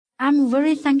I'm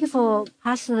very thankful for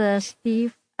Pastor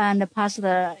Steve and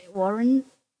Pastor Warren.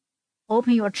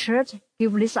 Open your church,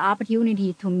 give this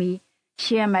opportunity to me,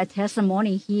 share my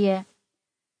testimony here.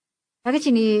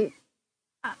 Actually,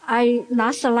 I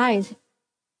last night,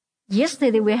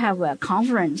 yesterday we have a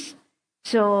conference.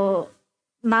 So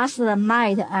last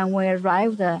night, and we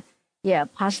arrived,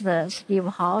 Pastor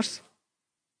Steve's house,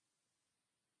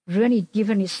 really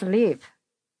deeply sleep.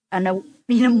 And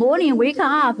in the morning, wake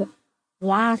up,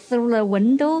 wow, through the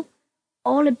window,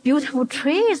 all the beautiful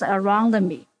trees around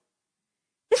me.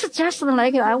 It's just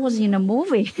like I was in a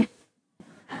movie.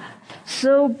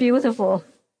 So beautiful.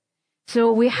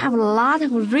 So we have a lot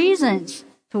of reasons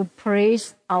to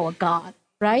praise our God,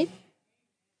 right?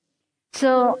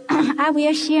 So I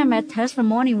will share my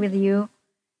testimony with you.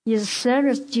 It's a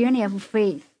serious journey of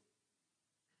faith.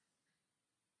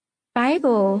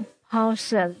 Bible, Paul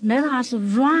said, let us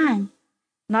run,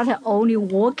 not only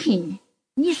walking.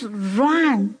 It's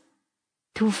run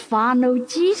to follow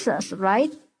Jesus,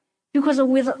 right? Because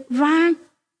with run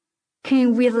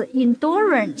came with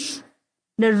endurance,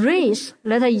 the race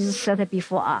that is set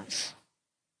before us.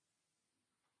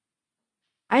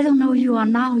 I don't know you are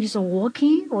now is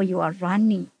walking or you are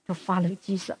running to follow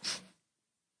Jesus.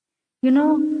 You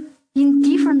know, in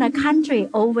different countries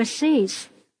overseas,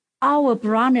 our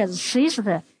brothers and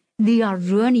sisters, they are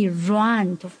really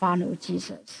run to follow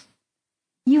Jesus.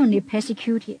 Even they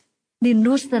persecuted, they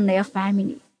lose their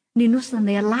family, they lose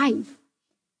their life.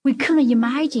 We couldn't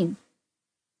imagine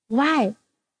why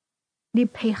they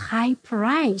pay high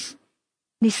price.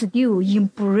 They still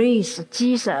embrace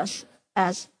Jesus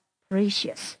as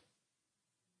precious.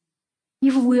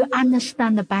 If we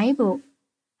understand the Bible,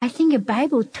 I think the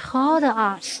Bible taught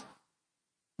us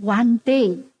one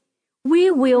day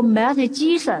we will meet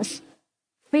Jesus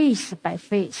face by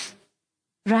face,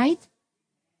 right?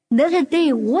 That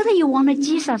day, what do you want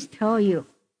Jesus to tell you?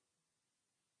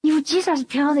 If Jesus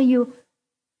tells you,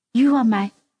 you are my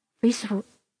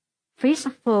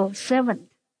faithful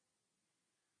servant,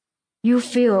 you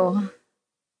feel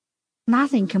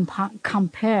nothing can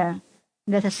compare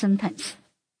that sentence.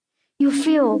 You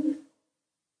feel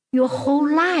your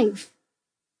whole life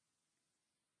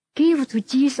give to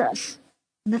Jesus.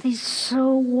 That is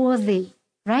so worthy,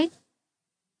 right?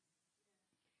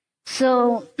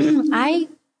 So I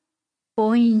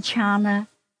born in China,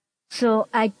 so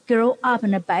I grew up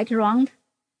in the background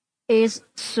is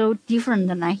so different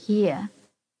than I hear.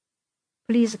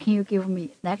 Please, can you give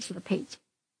me next page?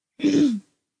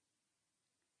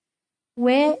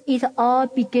 Where it all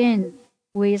began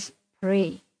with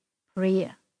prayer.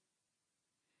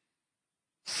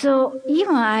 So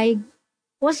even I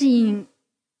was in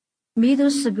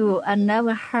middle school, I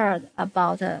never heard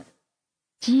about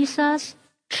Jesus,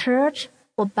 church,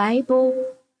 or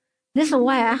Bible. That's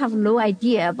why I have no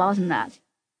idea about that.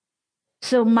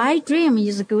 So my dream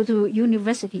is to go to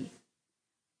university.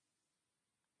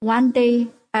 One day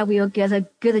I will get a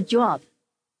good job.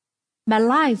 My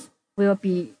life will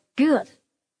be good.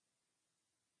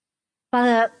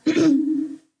 But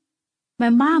my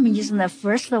mom is the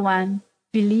first one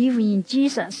believing in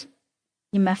Jesus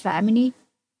in my family.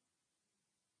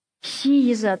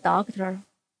 She is a doctor.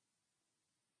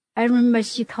 I remember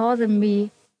she told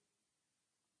me,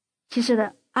 she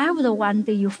said, I would one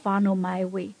day you follow my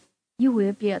way. You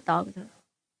will be a doctor.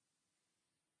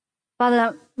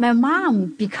 But my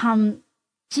mom become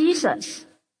Jesus,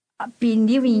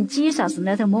 believing in Jesus in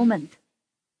that moment.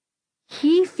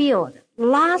 He felt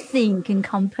nothing can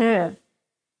compare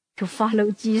to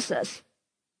follow Jesus.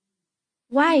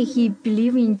 Why he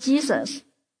believed in Jesus?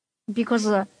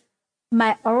 Because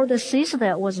my older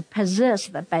sister was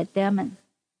possessed by demon.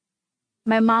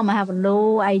 My mom have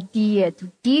no idea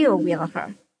to deal with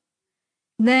her.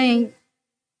 Then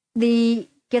they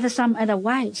get some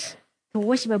advice to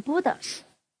worship Buddhas.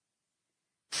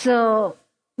 So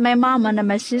my mom and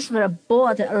my sister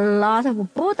bought a lot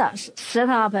of Buddhas, set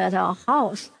up at our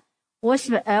house,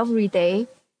 worship every day.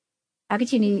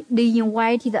 Actually, they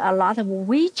invited a lot of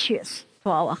witches to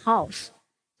our house,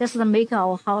 just to make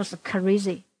our house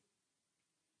crazy.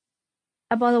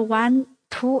 About 1-2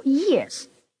 years,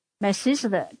 my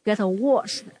sister got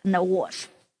worse and worse.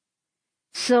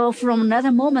 So from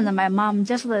that moment, my mom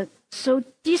just so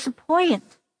disappointed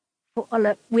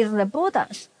with the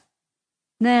Buddhas.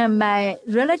 Then my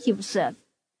relative said,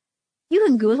 you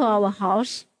can go to our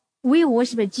house. We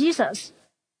worship Jesus.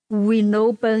 We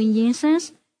know burn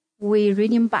incense. We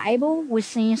reading Bible. We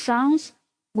sing songs.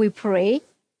 We pray.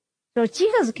 So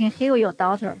Jesus can heal your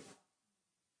daughter.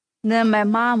 Then my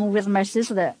mom with my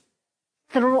sister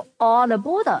threw all the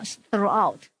Buddhas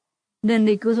throughout. Then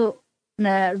they go to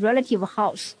the relative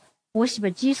house.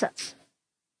 worship Jesus.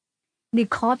 They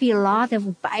copy a lot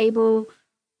of Bible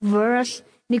verse.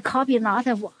 They copy a lot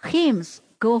of hymns.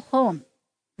 Go home,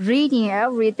 reading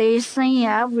every day, singing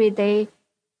every day.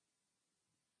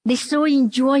 They so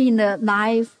enjoying the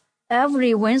life.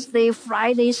 Every Wednesday,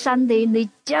 Friday, Sunday, they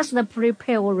just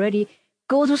prepare already.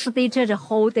 Go to state church the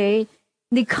whole day.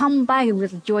 They come back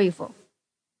with joyful.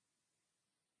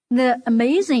 The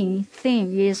amazing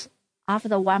thing is,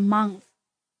 after 1 month,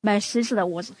 my sister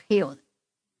was healed.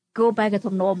 Go back to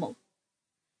normal.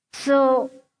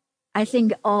 So I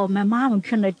think, my mom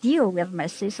couldn't deal with my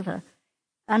sister.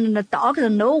 And the doctor,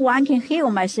 no one can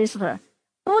heal my sister.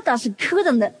 Buddha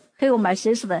couldn't heal my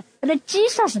sister. And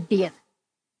Jesus did.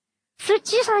 So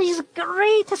Jesus is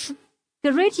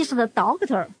greatest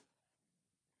doctor.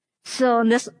 So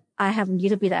this, I have a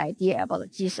little bit idea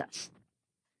about Jesus.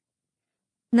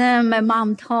 Then my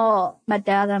mom told my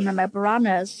dad and my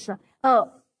brothers,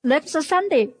 next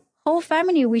Sunday, whole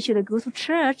family, we should go to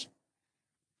church.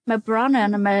 My brother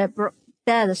and my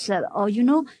dad said,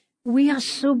 we are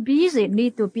so busy,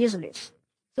 need to business.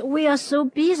 So we are so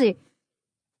busy.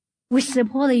 We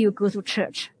support you go to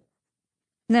church.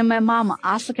 Then my mom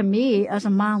asked me as a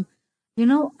mom,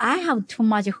 I have too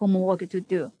much homework to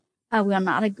do. I will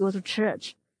not go to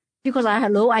church because I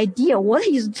have no idea what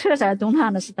is church. I don't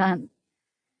understand.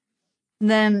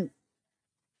 Then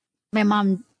my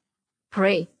mom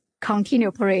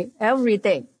continue pray every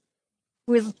day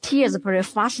with tears pray,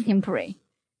 fasting pray.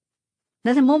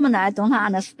 That moment I don't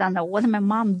understand what my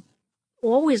mom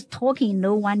always talking,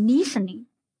 no one listening.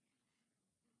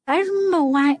 I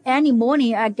remember any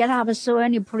morning I get up so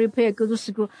early, prepare, go to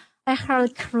school. I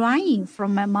heard crying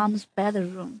from my mom's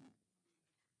bedroom.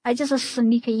 I just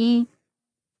sneak in.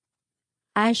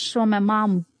 I saw my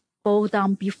mom bow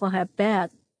down before her bed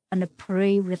and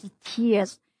pray with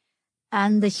tears.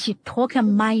 And she talked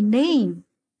my name.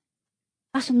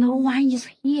 I said, no one is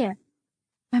here.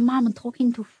 My mom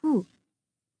talking to who?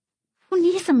 Who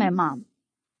needs my mom?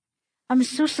 I'm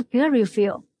so scary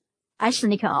feel. I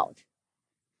sneak out.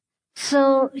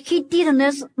 So he did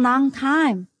this long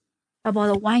time,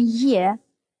 about 1 year.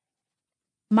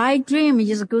 My dream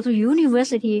is go to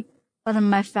university, but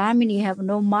my family have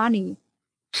no money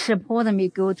support me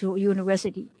go to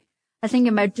university. I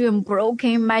think my dream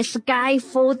broken, my sky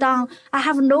fall down. I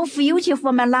have no future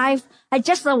for my life. I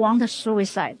just want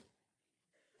suicide.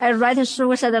 I write a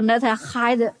suicide letter,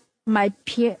 hide my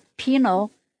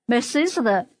piano. My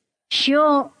sister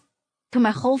show to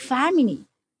my whole family.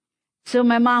 So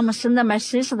my mom sent my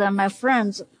sister, my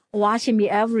friends watching me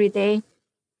every day.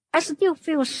 I still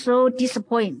feel so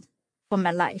disappointed for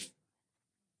my life.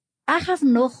 I have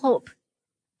no hope.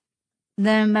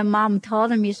 Then my mom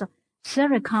told me, so,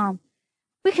 Sarah, come.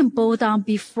 We can bow down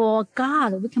before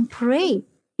God. We can pray.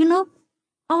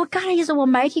 Our God is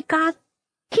Almighty God.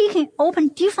 He can open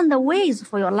different ways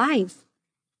for your life.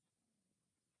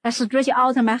 I stretch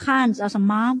out my hands as a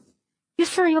mom. You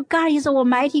said your God is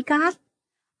Almighty God.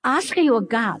 Ask your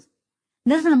God.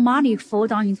 Let the money fall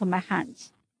down into my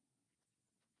hands.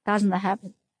 Doesn't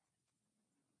happen.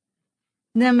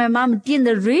 Then my mom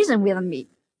didn't reason with me.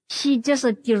 She just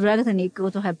directly go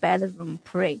to her bedroom,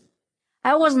 pray.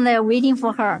 I wasn't there waiting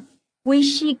for her. When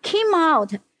she came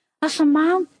out, I said,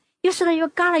 Mom, you said your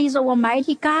God is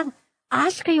Almighty God.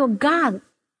 Ask your God.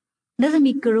 Let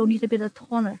me grow a little bit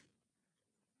taller.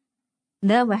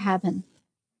 Never happened.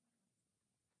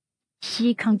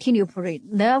 She continued praying,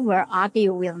 never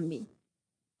argue with me.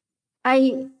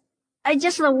 I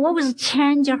just always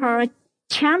challenge her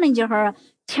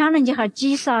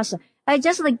Jesus. I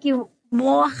just give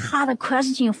more hard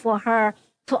question for her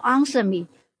to answer me.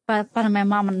 But my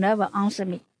mom never answered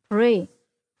me. Pray,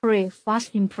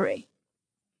 fasting, pray.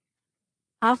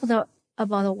 After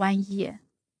about 1 year,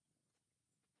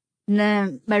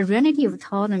 then my relative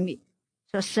told me,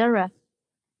 so Sarah,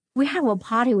 we have a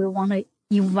party. We want to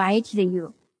invite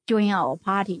you, join our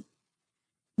party.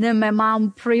 Then my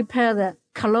mom prepared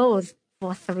clothes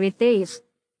for 3 days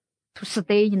to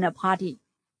stay in the party.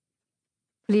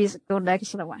 Please go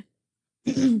next one.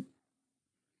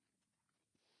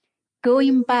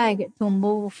 Going back to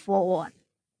move forward.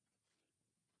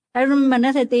 I remember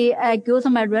another day I go to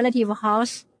my relative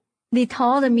house. They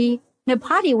told me the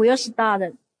party will start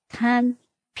at 10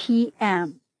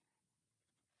 p.m.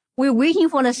 We're waiting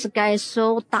for the sky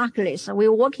so darkness.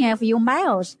 We're walking a few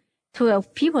miles to a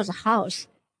people's house.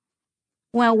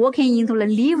 When walking into the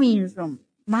living room,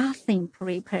 nothing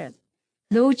prepared.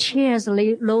 No chairs,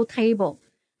 no table.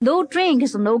 No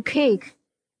drinks, no cake,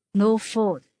 no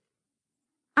food.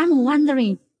 I'm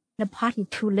wondering, the party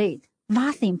too late.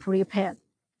 Nothing prepared.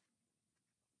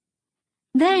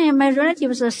 Then my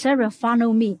relatives, Sarah,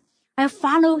 followed me. I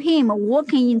follow him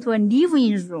walking into a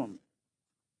living room,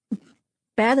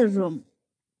 bedroom.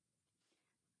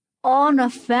 All the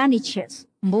furniture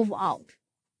move out.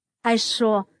 I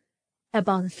saw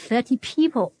about 30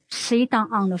 people sit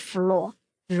down on the floor,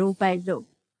 row by row.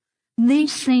 They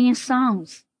sing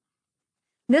songs.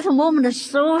 This moment,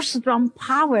 so strong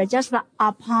power just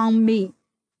upon me.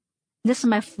 This is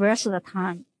my first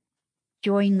time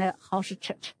joining the house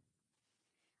church.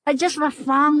 I just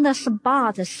found a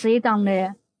spot to sit down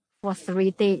there for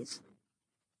 3 days.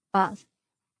 But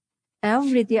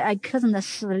every day I couldn't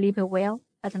sleep well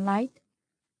at night.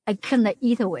 I couldn't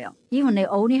eat well. Even they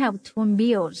only have 2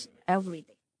 meals every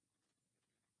day.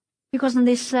 Because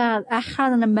they said, I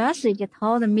heard the message that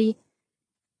told me,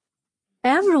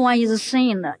 everyone is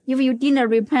sin. If you didn't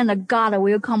repent, God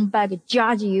will come back,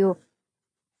 judge you,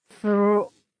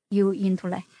 throw you into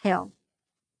the hell.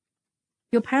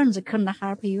 Your parents couldn't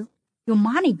help you. Your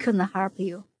money couldn't help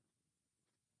you.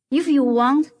 If you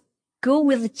want, go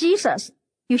with Jesus.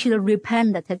 You should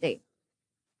repent today.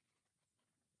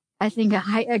 I think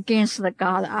I against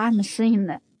God. I'm saying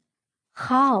that.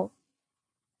 How?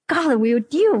 God will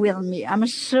deal with me. I'm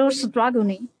so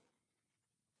struggling.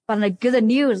 But the good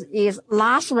news is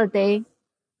last day,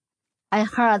 I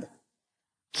heard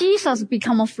Jesus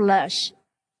become flesh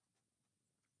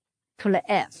to the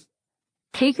earth.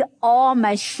 Take all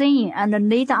my sin and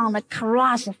lay down on the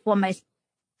cross for my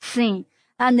sin.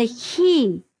 And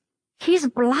his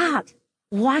blood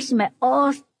washed my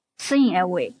all sin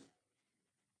away.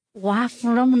 Wow,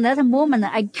 from that moment,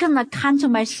 I could not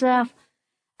control myself.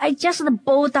 I just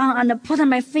bowed down and put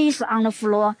my face on the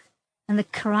floor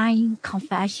and crying,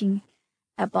 confessing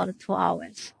about 2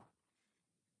 hours.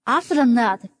 After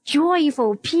that,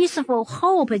 joyful, peaceful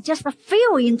hope just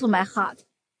fell into my heart.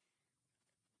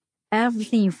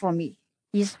 Everything for me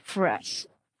is fresh.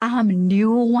 I'm a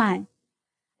new one.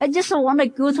 I just want to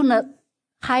go to the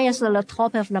highest, the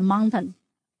top of the mountain,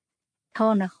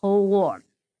 tell the whole world.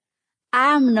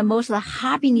 I'm the most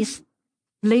happiest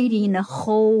lady in the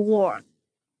whole world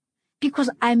because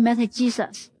I met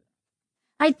Jesus.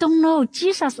 I don't know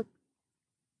Jesus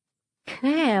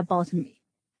care about me.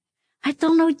 I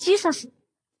don't know Jesus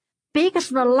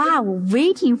biggest love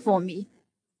waiting for me.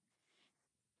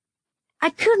 I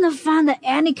couldn't find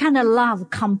any kind of love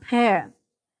compared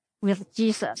with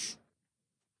Jesus'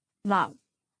 love.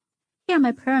 Yeah,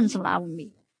 my parents love me.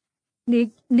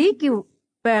 They give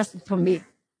birth to me,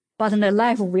 but the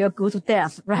life will go to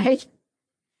death, right?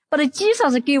 But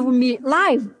Jesus gave me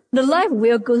life. The life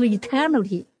will go to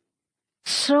eternity.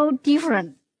 So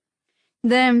different.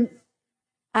 Then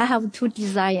I have 2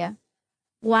 desires.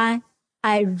 One,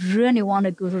 I really want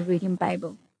to go to reading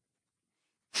Bible.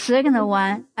 Second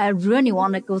one, I really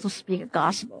want to go to speak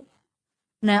gospel.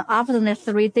 Then after the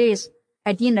 3 days,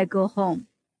 I didn't go home.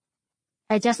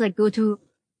 I just go to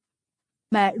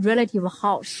my relative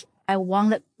house. I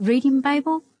want reading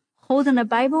Bible, holding the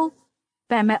Bible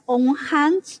by my own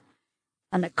hands,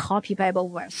 and copy Bible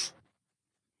verse.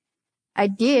 I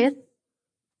did.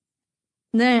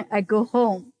 Then I go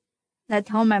home. I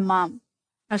told my mom,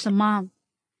 I said, Mom,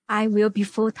 I will be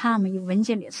full-time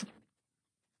evangelist.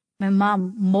 My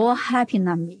mom more happy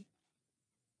than me.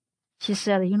 She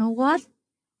said, you know what?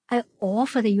 I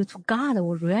offered you to God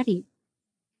already.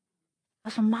 I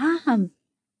said, Mom,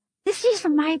 this is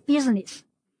my business.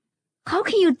 How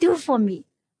can you do for me?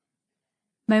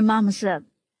 My mom said,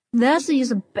 this is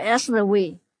the best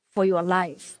way for your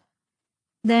life.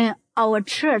 Then our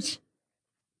church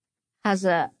has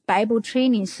a Bible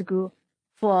training school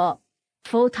for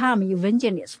full-time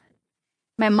evangelists.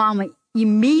 My mom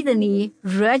immediately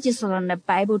registered the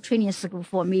Bible training school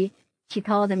for me. She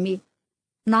told me,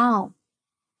 now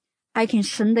I can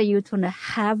send you to the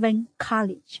Heaven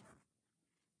College.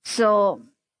 So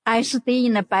I stay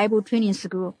in the Bible training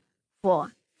school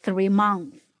for 3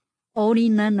 months, only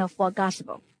learn for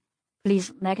gospel.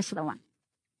 Please, next one.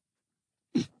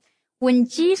 When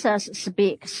Jesus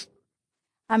speaks,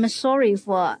 I'm sorry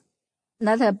for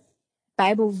that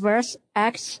Bible verse,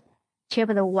 Acts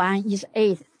chapter 1 is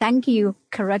 8. Thank you,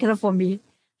 correct for me.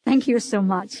 Thank you so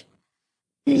much.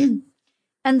 And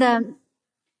the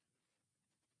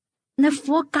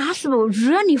full gospel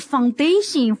really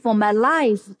foundation for my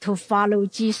life to follow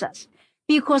Jesus,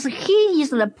 because he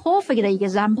is the perfect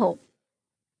example.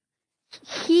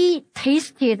 He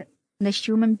tasted the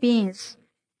human beings,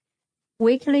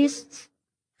 weakless,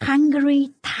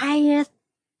 hungry, tired,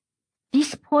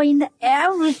 disappointed,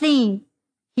 everything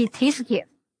he tasted.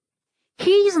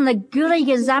 He is a good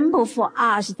example for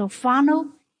us to follow,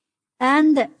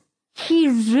 and he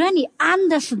really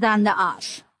understands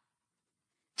us.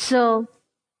 So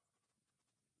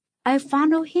I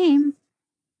follow him.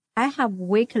 I have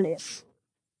weakness.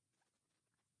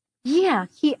 Yeah,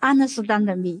 he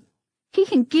understands me. He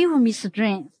can give me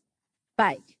strength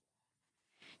back.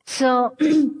 So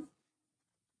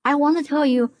I want to tell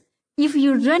you, if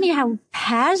you really have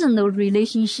personal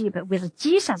relationship with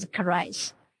Jesus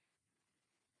Christ,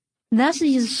 that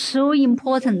is so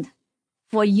important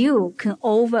for you can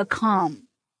overcome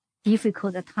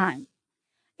difficult time.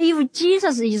 If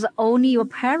Jesus is only your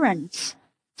parents,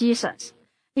 Jesus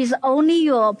is only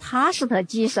your pastor,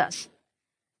 Jesus,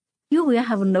 you will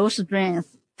have no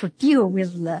strength to deal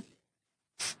with the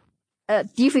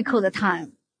difficult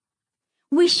time.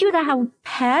 We should have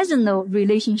personal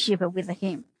relationship with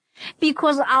him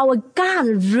because our God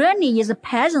really is a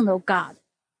personal God.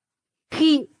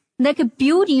 He like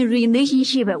building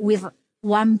relationship with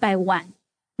one by one,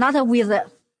 not with a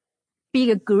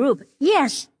big group.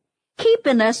 Yes, he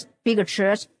built us big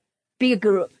church, big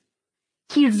group.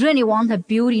 He really wants to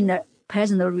build in a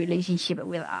personal relationship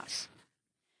with us.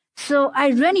 So I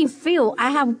really feel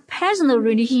I have personal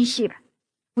relationship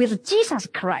with Jesus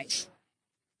Christ.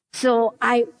 So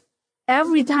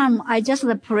every time I just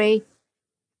pray,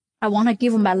 I want to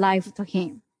give my life to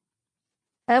him.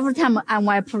 Every time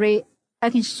I pray, I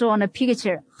can show on a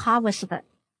picture harvest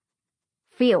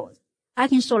field. I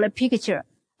can show a picture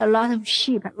a lot of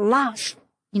sheep lost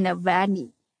in the valley.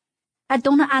 I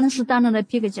don't understand the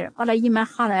picture, but in my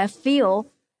heart I feel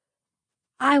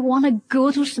I want to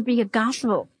go to speak the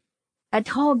gospel. I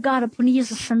told God, please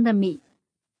send me.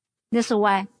 That's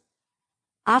why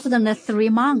after the 3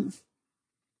 months,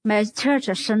 my church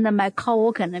sent my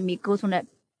co-worker and me go to the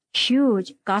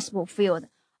huge gospel field.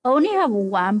 Only have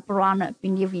one brother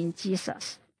believe in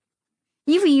Jesus.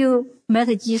 If you met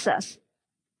Jesus,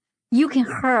 you can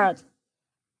hear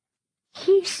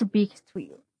he speaks to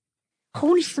you.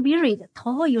 Holy Spirit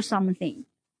told you something.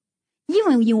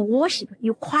 Even in worship,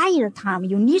 you quiet time,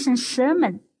 you listen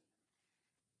sermon.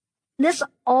 That's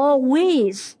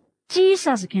always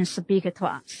Jesus can speak to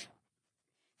us.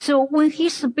 So when he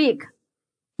speaks,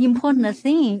 important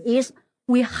thing is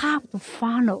we have to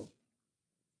follow.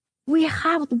 We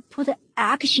have to put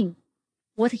action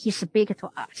what he speaks to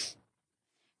us.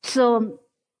 So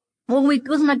when we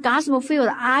go to the gospel field,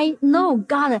 I know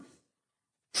God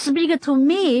speak to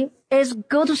me is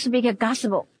go to speak a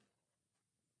gospel.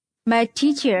 My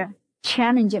teacher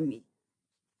challenged me.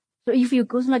 So if you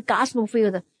go to the gospel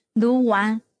field, no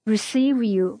one receive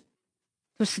you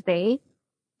to stay,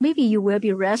 maybe you will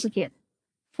be arrested.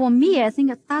 For me, I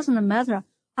think it doesn't matter.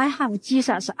 I have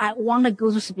Jesus. I want to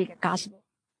go to speak the gospel.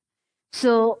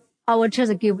 So our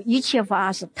church give each of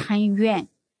us 10 yuan,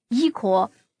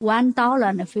 equal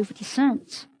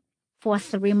 $1.50 for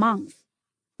 3 months.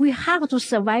 We have to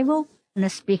survive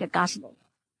and speak the gospel.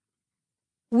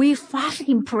 We fast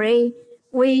and pray.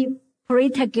 We pray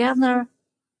together.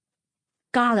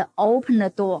 God open the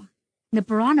door. The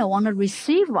brother want to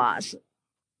receive us,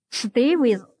 stay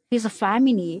with his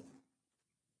family,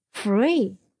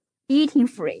 free, eating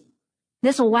free.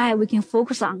 That's why we can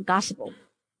focus on gospel.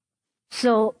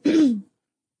 So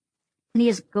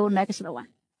please go next one.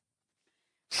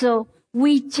 So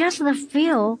we just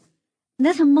feel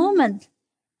that moment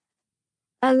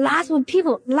a lot of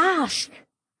people lost.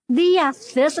 They are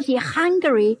thirsty,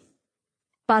 hungry,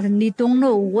 but they don't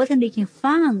know what they can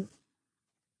find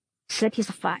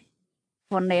satisfied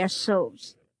for their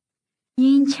souls.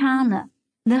 In China,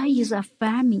 there is a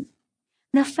famine.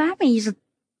 The famine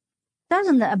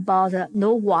doesn't about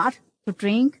no water to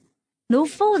drink, no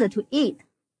food to eat.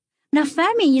 The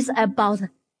famine is about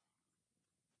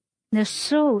the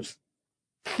souls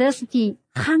thirsty,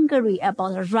 hungry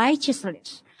about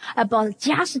righteousness, about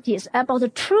justice, about the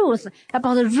truth,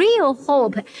 about the real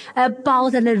hope,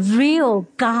 about the real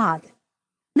God.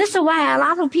 That's why a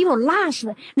lot of people lost.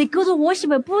 They go to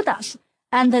worship Buddhas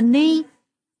and they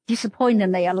disappoint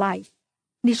in their life.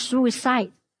 They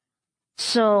suicide.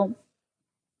 So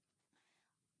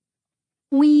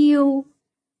when you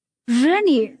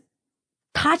really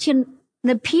touch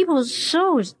the people's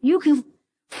souls, you can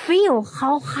feel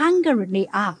how hungry they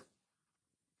are.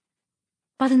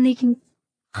 But they can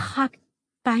hug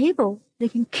Bible. They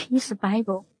can kiss the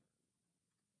Bible.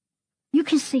 You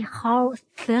can see how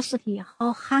thirsty,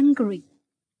 how hungry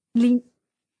they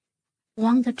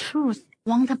want the truth,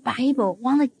 want the Bible,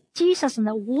 want Jesus and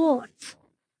the words.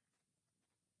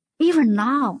 Even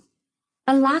now,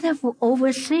 a lot of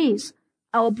overseas,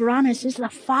 our brothers and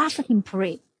sisters fast and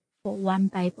pray for one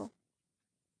Bible.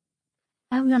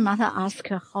 I will not ask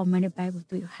her how many Bibles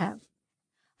do you have.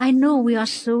 I know we are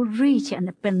so rich and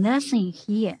blessing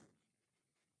here.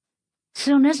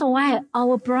 So that's why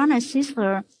our brother and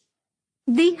sister,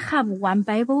 They have one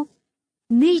Bible.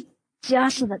 They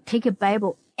just take a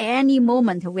Bible any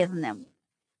moment with them.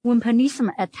 When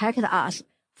policemen attacked us,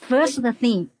 first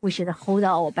thing we should hold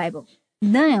our Bible.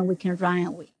 Then we can run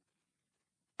away.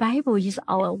 Bible is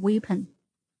our weapon.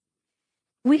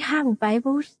 We have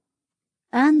Bibles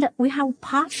and we have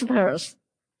pastors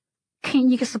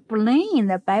can explain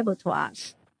the Bible to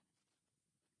us.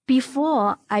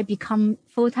 Before I become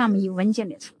full-time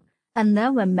evangelist, I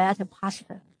never met a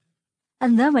pastor. I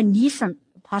never listened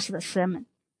to pastor's sermon.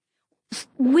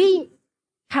 We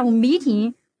have a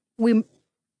meeting, we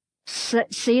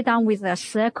sit down with a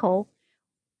circle,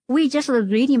 we just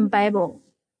reading Bible,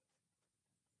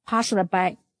 pastor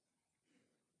by.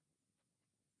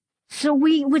 So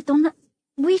we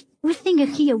think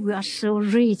here we are so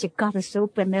rich, God is so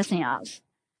blessing us.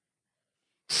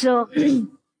 So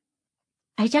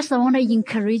I just want to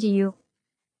encourage you,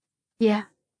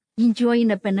 enjoy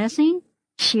the blessing,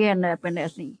 share the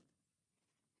blessing.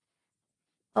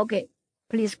 Okay,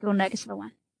 please go next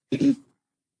one.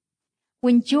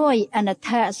 When joy and the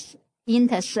test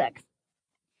intersect.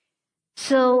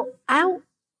 So I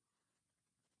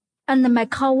and my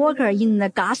coworker in the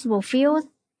gospel field,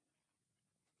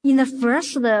 in the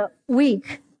first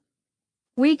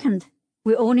weekend,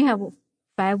 we only have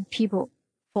 5 people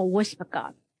for worship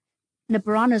God. The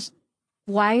brother's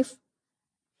wife,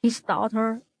 his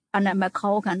daughter, and my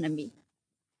coworker and me.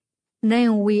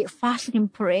 Then we fast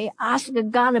and pray, ask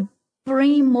God to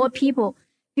bring more people,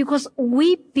 because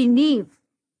we believe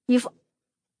if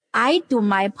I do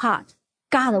my part,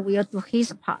 God will do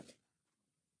his part.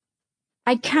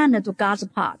 I can't do God's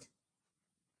part.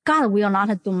 God will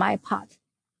not do my part.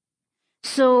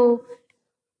 So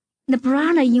the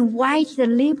brother invited the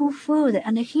labor food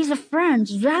and his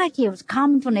friends, relatives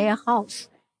come to their house.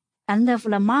 End of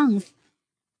the month,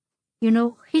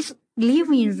 his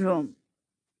living room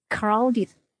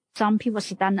crowded. Some people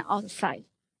stand outside.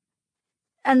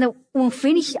 And when we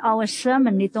finish our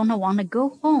sermon, they don't want to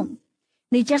go home.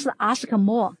 They just ask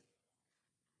more.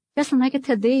 Just like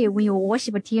today, when your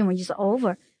worship team is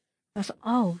over, I said,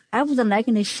 I would like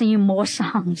to sing more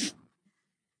songs.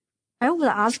 I would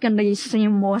ask them to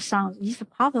sing more songs. It's a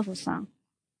powerful song.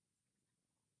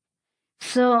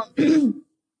 So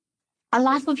a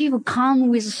lot of people come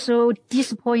with so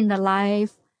disappointed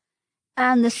life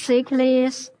and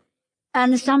sickness.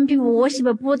 And some people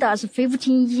worship Buddhas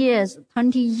 15 years,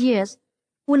 20 years.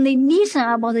 When they listen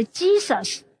about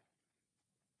Jesus,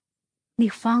 they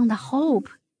found hope.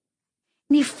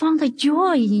 They found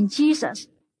joy in Jesus.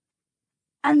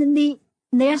 And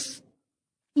they're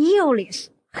illness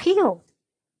healed.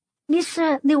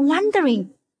 They're wondering,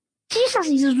 Jesus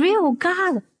is real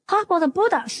God. How about the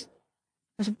Buddhas?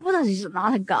 I said, Buddha is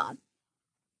not a God.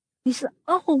 He said,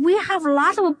 we have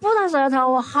lots of Buddhas at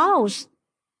our house.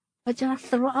 I just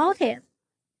threw out it.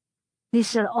 They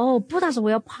said, Buddhas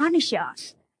will punish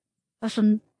us.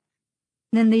 Then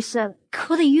they said,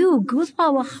 could you go to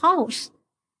our house?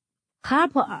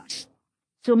 Help us.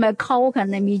 So my coworker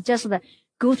and me just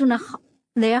go to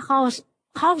their house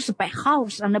by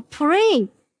house, and pray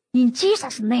in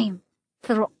Jesus' name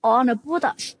through all the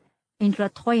Buddhas into the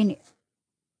toilet.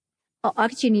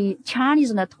 Actually,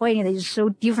 Chinese the toilet is so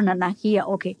different than here.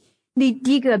 Okay, they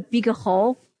dig a big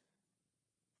hole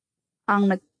on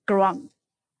the ground,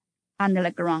 under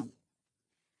the ground.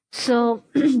 So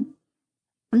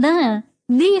then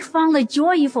they found a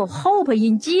joyful hope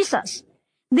in Jesus.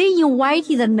 They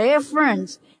invited their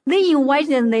friends. They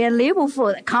invited their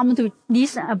neighborhood to come to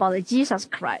listen about Jesus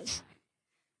Christ.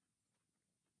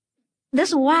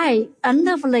 That's why end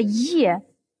of the year,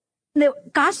 the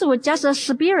gospel just a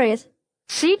spirit,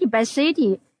 city by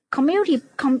city, community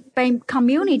by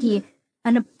community,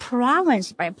 and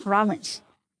province by province.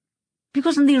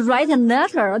 Because they write a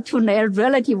letter to their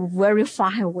relative very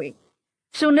far away.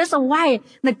 So that's why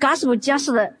the gospel just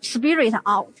the spirit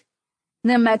out.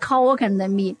 Then my coworker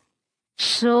and me,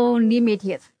 so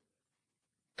limited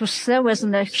to service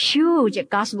in the huge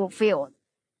gospel field.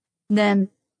 Then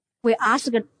we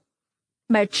asked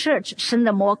my church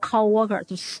send more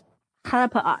co-workers to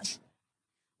help us.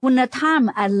 When the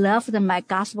time I left my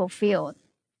gospel field,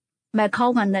 my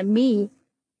co-worker and me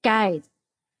guide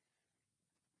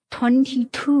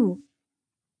 22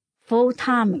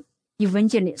 full-time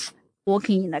evangelists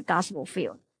working in the gospel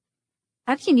field.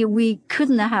 Actually, we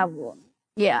couldn't have,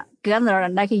 gather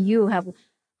like you have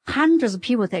hundreds of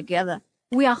people together.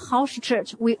 We are house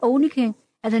church. We only can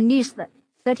at least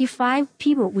 35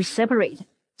 people we separate.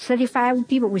 35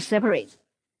 people we separate.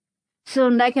 So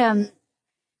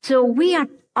so we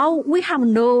have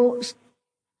no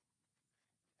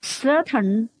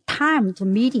certain time to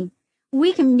meeting.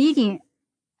 We can meeting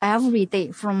every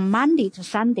day from Monday to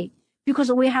Sunday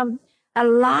because we have a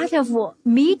lot of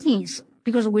meetings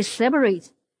because we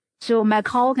separate. So my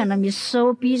colleague is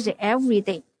so busy every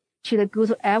day. Should go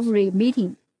to every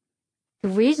meeting to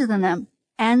visit them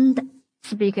and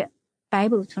speak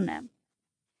Bible to them.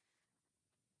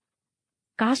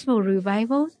 Gospel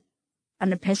revival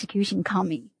and persecution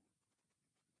coming.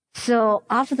 So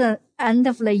after the end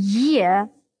of the year,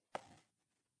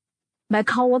 my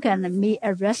coworker and me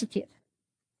arrested.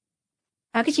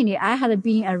 Actually, I had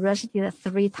been arrested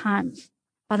 3 times,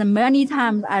 but many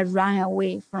times I ran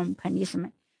away from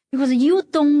policemen because you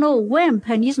don't know when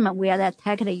policemen will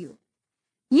attack you.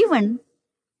 Even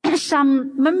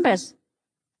some members,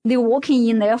 they walking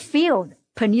in their field,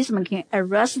 policemen can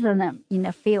arrest them in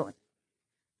the field.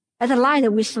 At night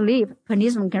we sleep,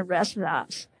 policemen can arrest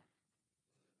us.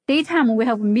 Daytime we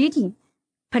have meeting,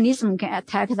 policemen can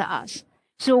attack us.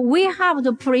 So we have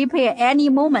to prepare any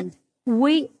moment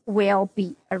we will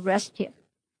be arrested.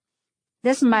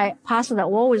 That's my pastor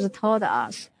always told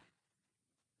us.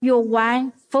 Your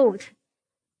one fault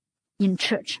in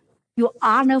church, your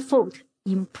other fault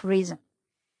in prison.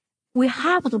 We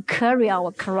have to carry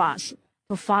our cross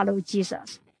to follow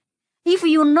Jesus. If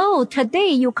you know today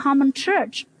you come to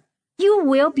church, you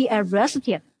will be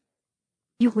arrested.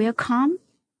 You will come?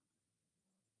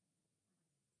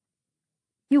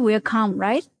 You will come,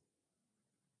 right?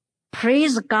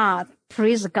 Praise God.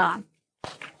 Praise God.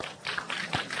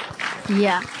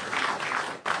 Yeah.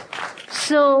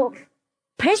 So,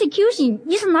 persecution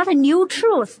is not a new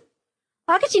truth.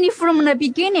 Actually, from the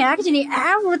beginning,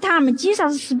 every time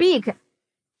Jesus speaks,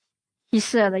 he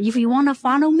said, if you want to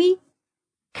follow me,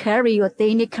 carry your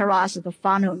daily cross to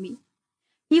follow me.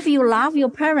 If you love your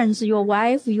parents, your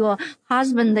wife, your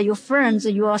husband, your friends,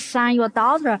 your son, your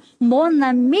daughter more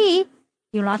than me,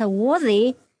 you're not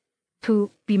worthy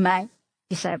to be my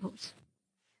disciples.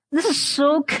 This is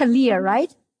so clear,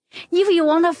 right? If you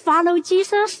want to follow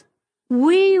Jesus,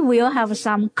 we will have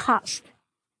some cost.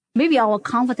 Maybe our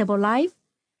comfortable life.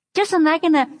 Just like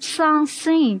in the song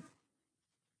sing,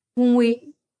 when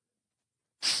we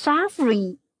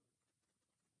suffering,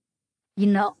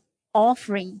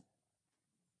 offering.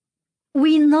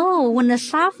 We know when the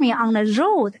suffering on the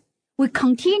road, we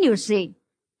continue to say,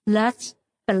 let's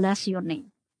bless your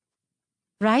name.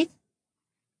 Right?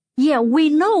 Yeah, we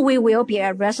know we will be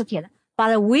arrested,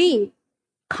 but we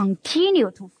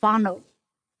continue to follow.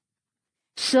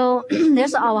 So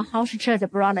that's our house church,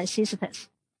 brothers and sisters.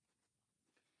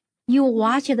 You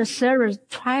watched the service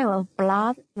trial of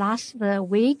blood last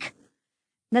week.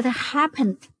 That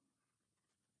happened.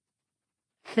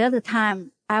 3rd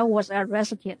time I was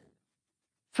arrested.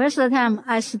 First time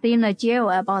I stayed in the jail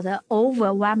about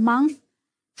over 1 month.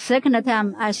 Second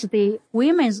time I stayed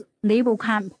women's labor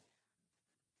camp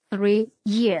 3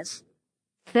 years.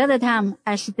 Third time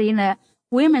I stayed in the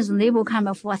women's labor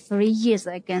camp for 3 years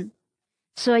again.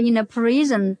 So in the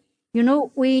prison,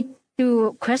 we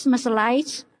do Christmas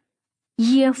lights,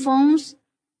 earphones,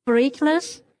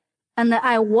 breakless, and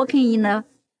I working in the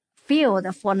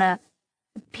field for the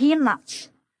peanuts.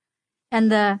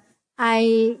 And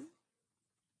I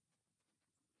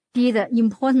did the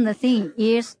important thing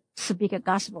is speak the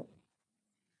gospel.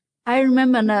 I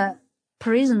remember the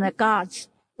prison guards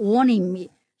warning me.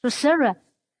 So Sarah,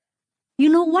 you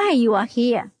know why you are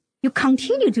here? You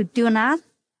continue to do that,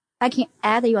 I can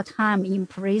add your time in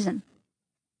prison.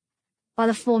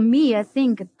 But for me, I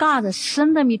think God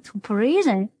sent me to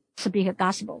prison to speak the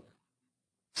gospel.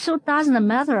 So it doesn't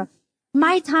matter.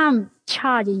 My time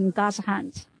charged in God's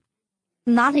hands,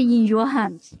 not in your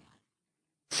hands.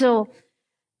 So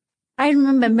I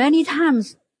remember many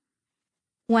times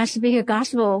when I speak the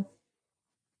gospel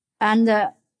and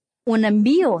when a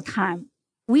meal time,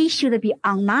 we should be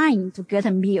online to get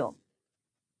a meal.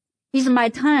 It's my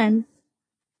turn.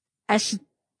 I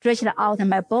stretched out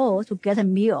my bowl to get a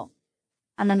meal.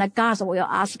 And then the guards will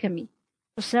ask me,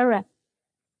 so Sarah,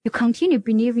 you continue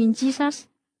believing in Jesus?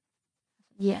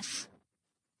 Yes.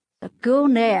 So go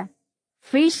there,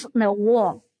 face the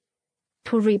wall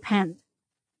to repent.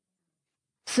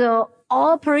 So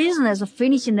all prisoners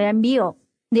finishing their meal,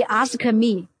 they ask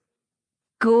me,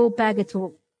 go back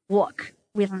to work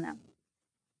with them.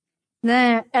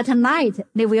 Then at night,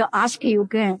 they will ask you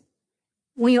again,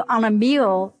 when you're on a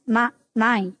meal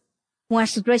night, when I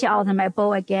stretch out my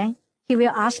bowl again, he will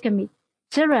ask me,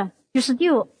 Sarah, you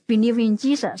still believe in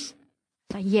Jesus?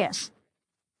 I say, yes.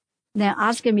 Then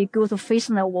ask me go to face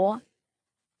the wall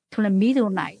to the middle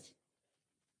night.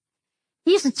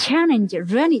 It's a challenge,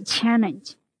 really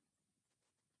challenge.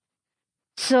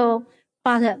 So,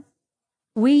 but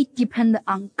we depend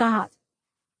on God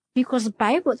because the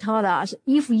Bible taught us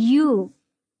if you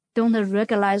don't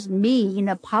recognize me in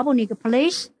a public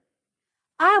place,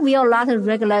 I will not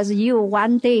recognize you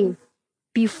one day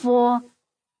before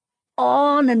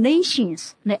all the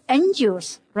nations, the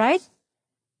angels, right?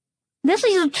 This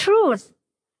is truth.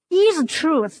 Is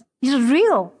truth. Is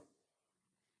real.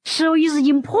 So it's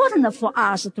important for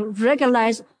us to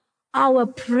recognize our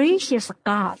precious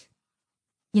God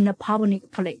in a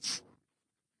public place.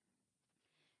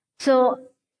 So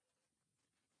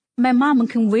my mom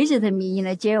can visit me in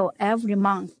a jail every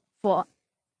month for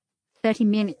 30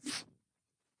 minutes.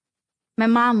 My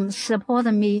mom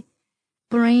supported me,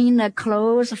 bring the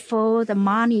clothes, food, the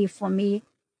money for me.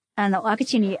 And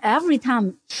actually, every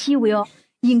time she will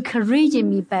encourage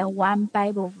me by one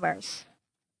Bible verse.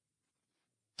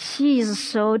 She is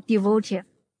so devoted,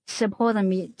 supporting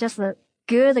me, just a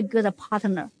good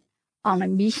partner on a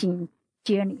mission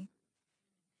journey.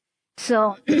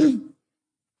 So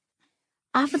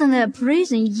after the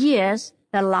prison years,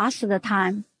 the last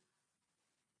time,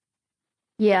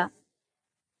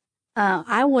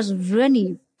 I was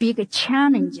really big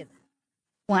challenged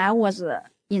when I was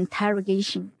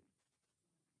interrogation.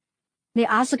 They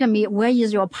asked me, where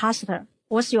is your pastor?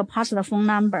 What's your pastor phone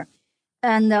number?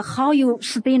 And how you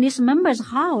stay in this member's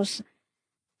house?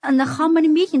 And how many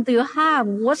meetings do you have?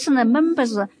 What's the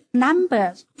member's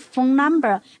number, phone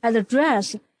number,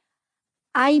 address?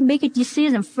 I make a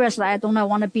decision. First, I don't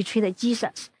want to betray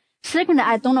Jesus. Second,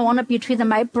 I don't want to betray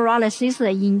my brother and sister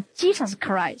in Jesus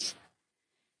Christ.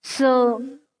 So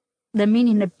the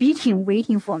meaning, the beating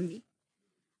waiting for me.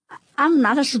 I'm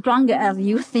not as strong as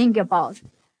you think about.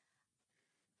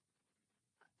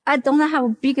 I don't have a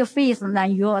bigger faith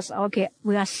than yours. Okay,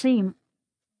 we are same.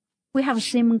 We have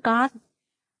same God.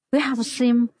 We have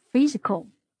same physical.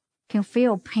 Can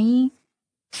feel pain,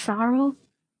 sorrow,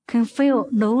 can feel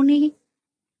lonely.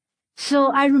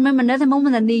 So I remember that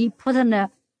moment that they put the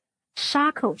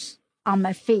shackles on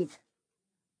my feet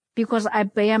because I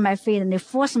bear my feet and they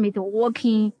forced me to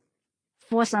walking,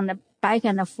 force on the back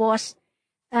and forth.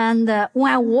 And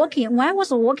when I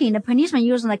was walking, the policeman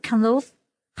used the cloth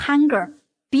hanger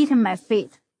beating my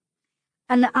feet.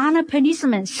 And the other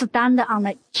policemen stand on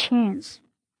the chains.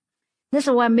 This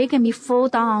is what making me fall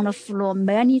down on the floor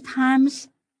many times.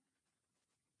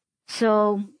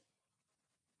 So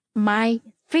my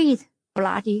feet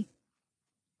bloody.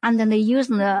 And then they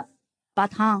used the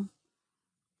baton,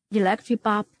 electric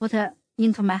bar, put it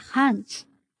into my hands.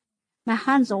 My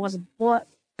hands was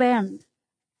burned.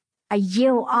 I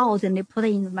yelled out and they put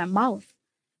it in my mouth.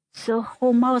 So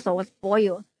whole mouth was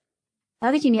boiled.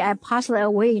 Actually, I passed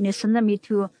away and they sent me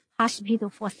to hospital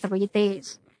for 3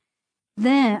 days.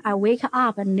 Then I wake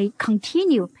up and they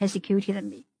continue persecuting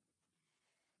me.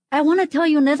 I want to tell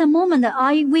you another moment that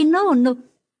we know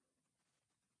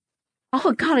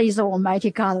our God is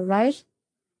Almighty God, right?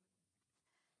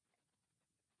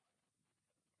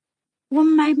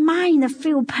 When my mind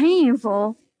feel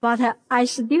painful, but I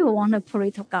still want to pray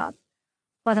to God.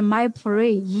 But my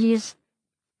prayer is,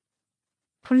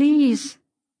 please,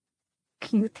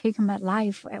 can you take my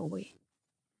life away?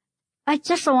 I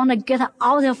just want to get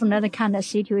out of another kind of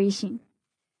situation.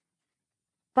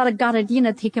 But God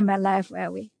didn't take my life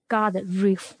away. God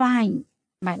refined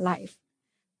my life.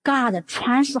 God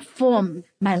transformed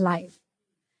my life.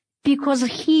 Because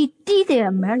He did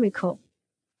a miracle.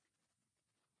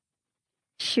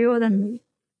 Showed me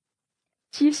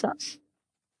Jesus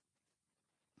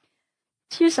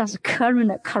carrying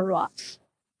the cross,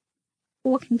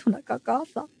 walking to the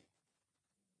Golgotha.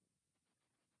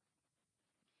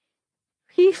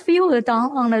 He fell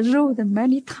down on the road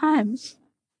many times.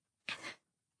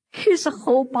 His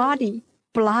whole body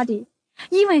bloody.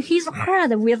 Even his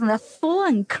head with the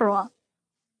thorn crown.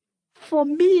 For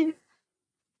me.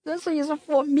 This is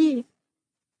for me.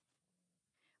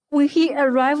 When he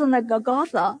arrived on the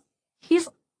Golgotha, his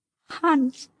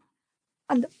hands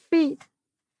and feet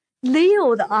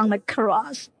nailed on the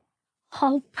cross.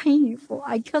 How painful,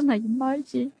 I cannot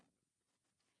imagine.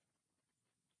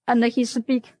 And he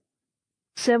speak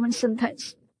 7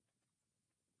 sentences.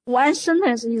 One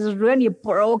sentence is really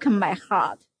broken my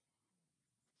heart.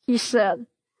 He said,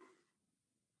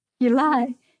 Eli,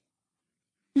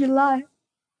 Eli,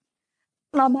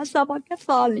 lama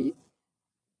sabachthani.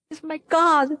 It's my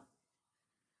God.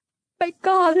 My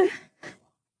God,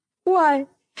 why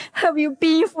have you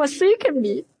been forsaken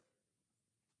me?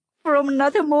 From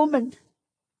that moment,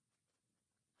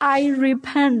 I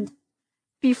repent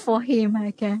before Him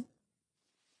again.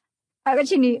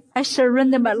 Actually, I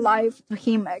surrender my life to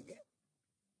Him again.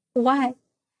 Why?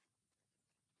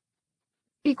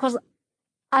 Because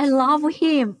I love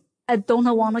Him. I don't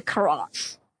want a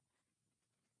cross.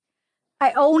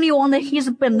 I only want His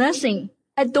blessing,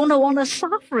 I don't want the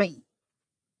suffering.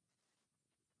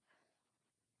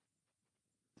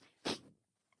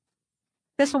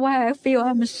 That's why I feel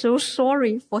I'm so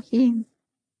sorry for him.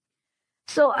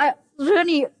 So I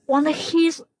really want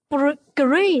his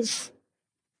grace.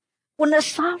 When the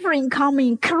suffering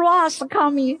coming, cross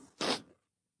coming,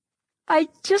 I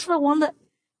just want to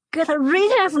get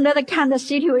rid of that kind of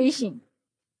situation.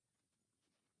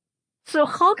 So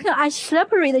how can I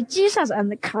separate Jesus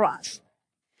and the cross?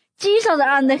 Jesus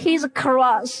and his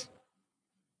cross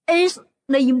is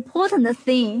the important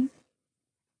thing,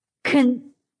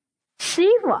 can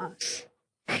save us.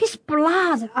 His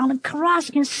blood on the cross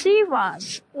can save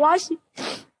us, wash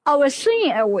our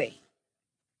sin away.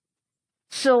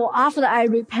 So after I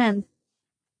repent,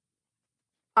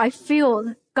 I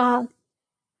feel, God,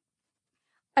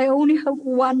 I only have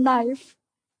one life.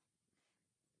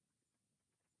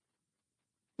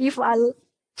 If I'm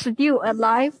still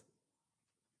alive,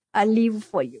 I live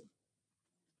for you.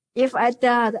 If I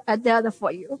died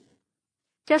for you.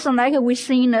 Just like we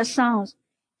sing in the songs,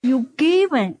 you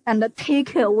give and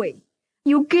take away.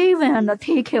 You give and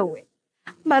take away.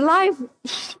 My life,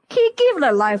 he gave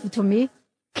the life to me.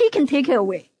 He can take it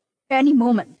away any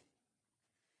moment.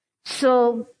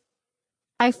 So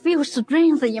I feel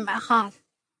strength in my heart.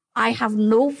 I have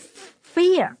no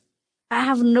fear. I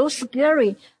have no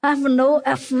scary. I have no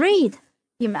afraid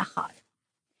in my heart.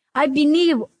 I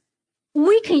believe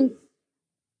we can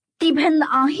depend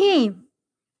on him,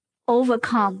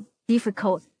 overcome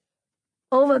difficult,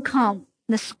 overcome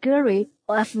the scary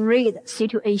or afraid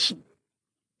situation.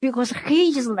 Because he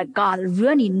is the God who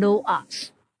really knows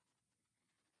us.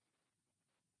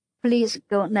 Please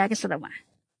go next one.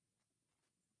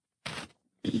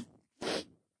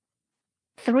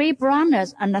 3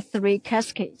 brothers and 3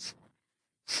 cascades.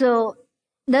 So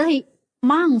that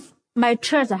month, my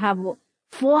church have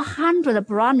 400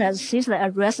 brothers and sisters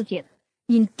arrested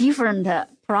in different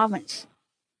provinces.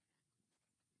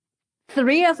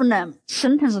 3 of them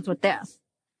sentenced to death.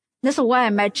 That's why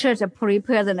my church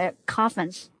prepared the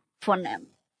coffins for them.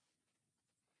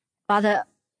 But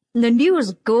the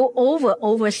news go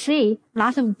overseas.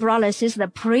 Lots of brothers and sisters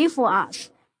pray for us.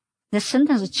 The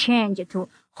sentence changed to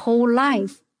whole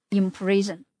life in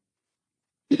prison.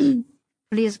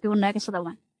 Please go next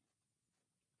one.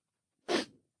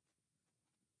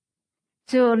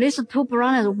 So these 2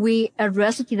 brothers we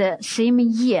arrested the same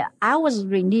year. I was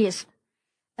released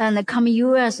and come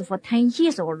US for 10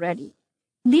 years already.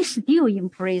 They still in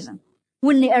prison.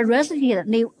 When they arrested,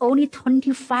 they only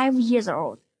 25 years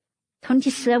old,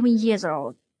 27 years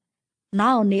old.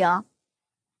 Now they are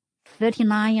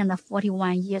 39 and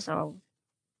 41 years old.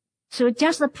 So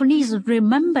just please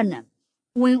remember them.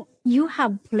 When you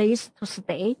have place to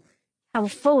stay,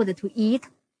 have food to eat,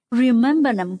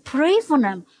 remember them, pray for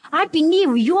them. I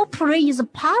believe your prayer is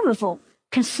powerful,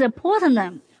 can support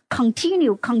them,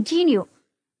 continue.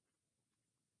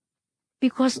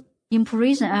 Because in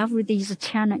prison, every day is a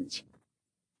challenge.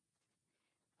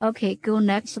 Okay, go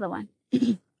next one.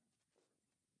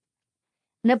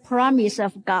 The promise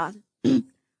of God.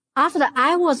 After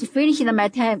I was finished my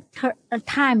time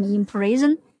in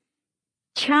prison,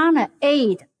 China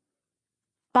aid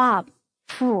Bob,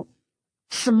 who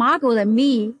smuggled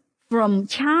me from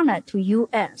China to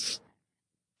U.S.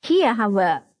 Here I have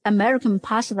an American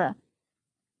pastor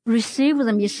received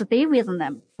me, stay with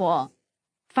them for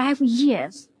 5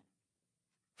 years.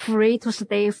 Free to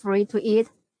stay, free to eat.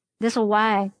 That's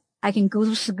why I can go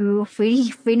to school,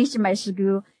 finish my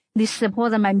school. They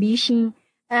support my mission.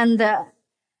 And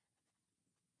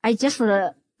I just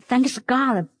thanks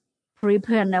God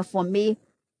prepared for me.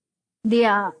 They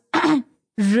are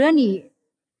really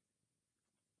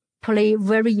play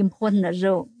very important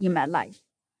role in my life.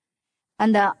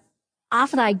 And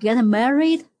after I get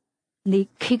married, they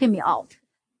kick me out.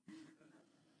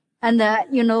 And,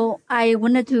 I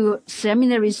went to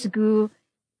seminary school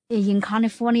in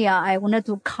California. I went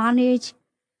to college.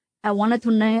 I wanted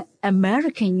to learn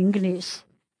American English.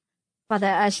 But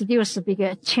I still speak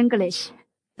Chinglish.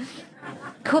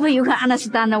 Hope you can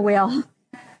understand well.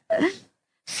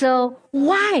 So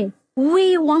why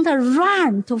we want to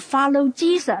run to follow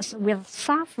Jesus with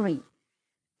suffering?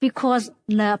 Because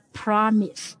the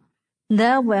promise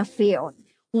never failed.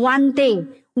 One day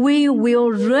we will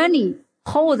really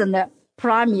hold the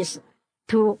promise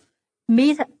to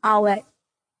meet our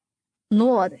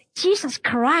Lord Jesus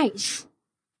Christ.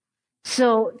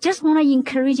 So just want to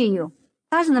encourage you.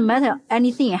 Doesn't matter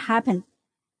anything happen.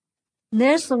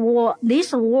 This world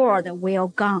will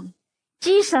gone.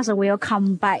 Jesus will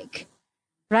come back.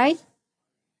 Right?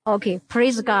 Okay,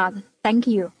 praise God. Thank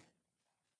you.